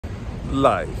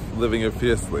life, living it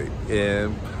fiercely,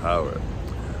 empowered.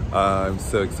 I'm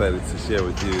so excited to share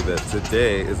with you that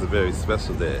today is a very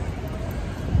special day.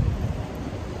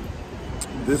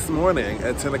 This morning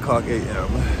at 10 o'clock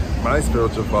a.m., my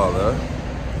spiritual father,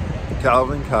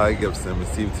 Calvin Kai Gibson,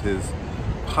 received his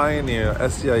Pioneer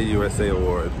SCI USA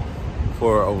Award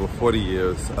for over 40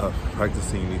 years of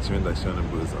practicing Nichiren Daishonin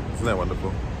Buddhism. Isn't that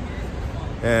wonderful?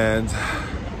 And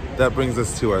that brings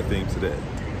us to our theme today.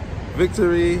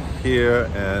 Victory here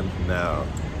and now.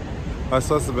 Our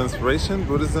source of inspiration,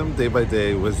 Buddhism, Day by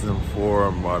Day, Wisdom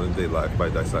for Modern Day Life by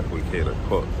Daisaku Ikeda.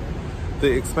 Quote,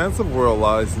 "The expansive world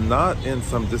lies not in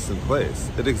some distant place.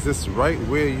 It exists right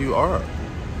where you are.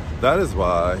 That is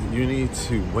why you need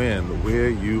to win where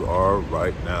you are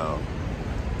right now.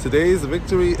 Today's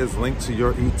victory is linked to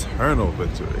your eternal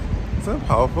victory." Isn't that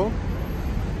powerful?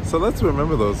 So let's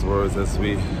remember those words as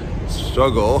we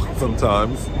struggle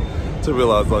sometimes to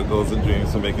realize our goals and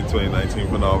dreams for making 2019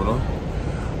 phenomenal.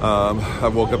 I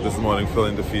woke up this morning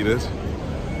feeling defeated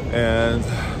and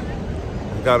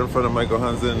got in front of Michael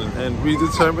Hansen and we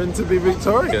determined to be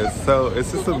victorious. So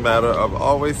it's just a matter of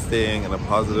always staying in a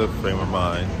positive frame of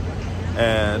mind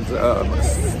and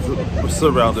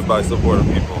surrounded by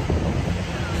supportive people.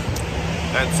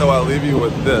 And so I'll leave you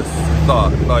with this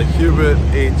thought by Hubert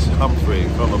H. Humphrey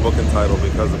from a book entitled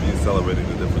Because of You, Celebrating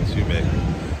the Difference You Make.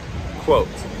 Quote,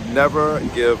 "Never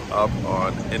give up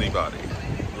on anybody.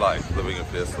 Life, living it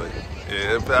fiercely,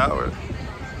 empowered."